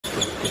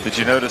Did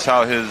you notice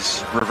how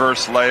his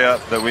reverse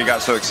layup that we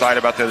got so excited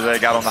about the other day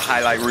got on the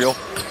highlight reel?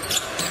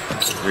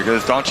 Here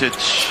goes Doncic.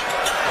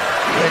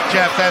 And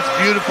Jeff, that's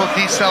beautiful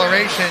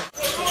deceleration.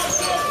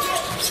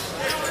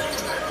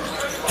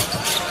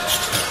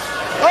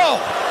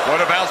 Oh!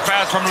 What a bounce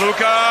pass from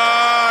LUKA,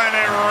 and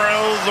it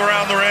rolls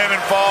around the rim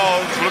and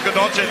falls. LUKA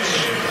DONCIC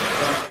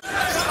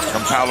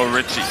from Paolo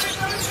Ricci.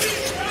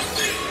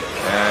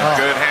 And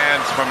good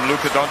hands from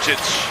LUKA DONCIC.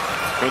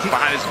 Goes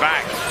behind his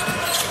back.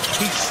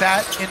 He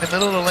sat in the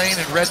middle of the lane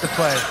and read the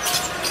play.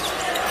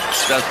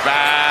 Steps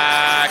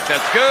back.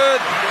 That's good.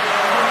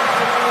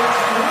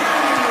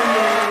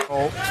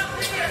 Oh.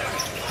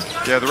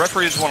 Yeah, the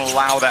referees want to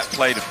allow that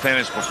play to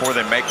finish before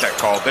they make that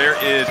call. There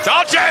is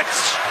Doncic!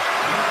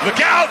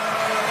 Look out!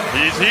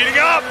 He's heating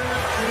up!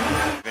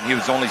 And he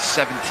was only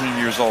 17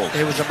 years old.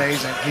 It was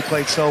amazing. He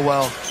played so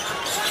well.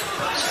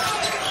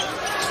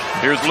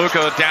 Here's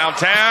LUKA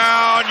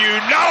downtown. You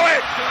know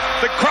it!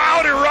 The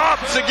crowd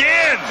erupts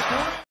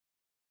again!